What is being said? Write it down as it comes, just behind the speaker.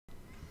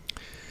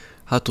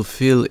how to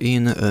fill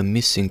in a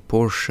missing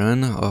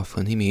portion of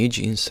an image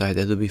inside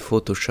Adobe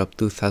Photoshop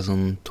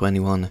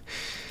 2021.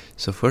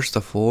 So first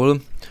of all,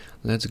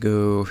 let's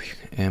go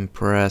and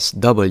press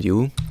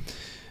W,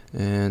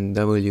 and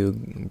W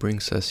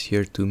brings us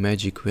here to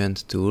Magic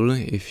Wand tool.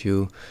 If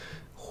you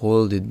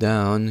hold it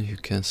down, you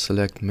can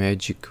select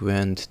Magic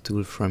Wand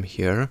tool from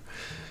here.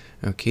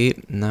 Okay,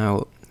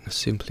 now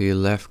simply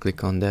left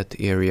click on that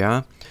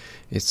area,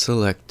 it's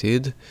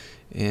selected,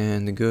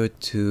 and go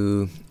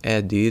to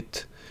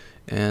Edit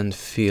and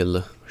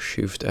Fill.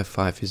 Shift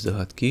F5 is the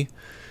hotkey.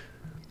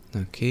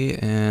 Okay,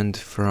 and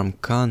from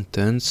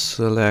Content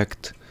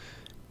select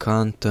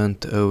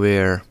Content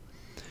Aware,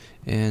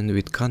 and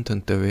with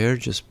Content Aware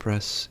just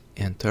press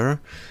Enter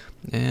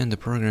and the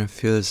program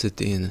fills it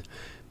in.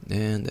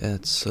 And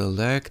at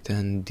select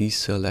and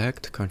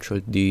deselect,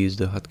 Ctrl D is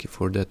the hotkey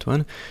for that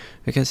one.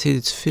 You can see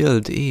it's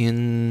filled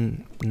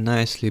in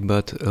nicely,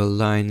 but a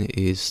line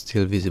is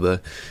still visible.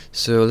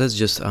 So let's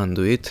just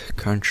undo it.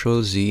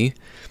 Ctrl Z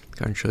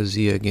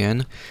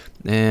again,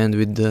 and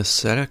with the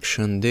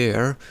selection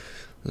there,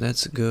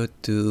 let's go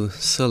to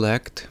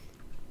select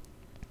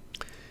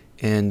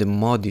and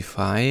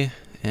modify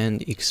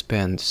and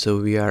expand. So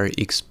we are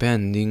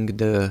expanding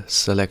the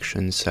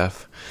selection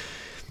itself.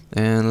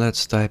 And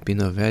let's type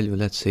in a value,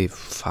 let's say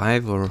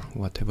 5 or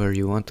whatever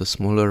you want, a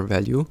smaller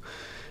value,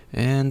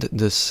 and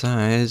the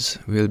size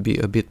will be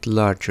a bit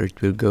larger,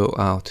 it will go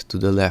out to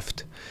the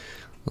left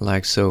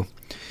like so.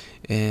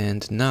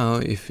 And now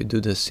if we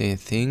do the same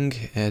thing,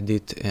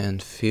 edit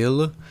and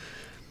fill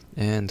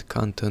and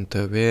content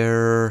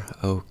aware,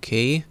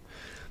 okay,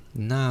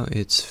 now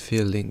it's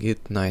filling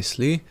it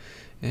nicely,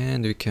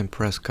 and we can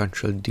press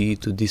Ctrl D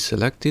to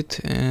deselect it,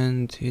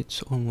 and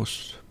it's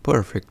almost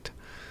perfect.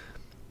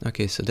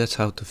 Okay, so that's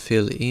how to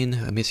fill in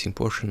a missing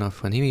portion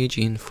of an image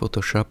in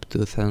Photoshop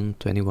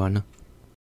 2021.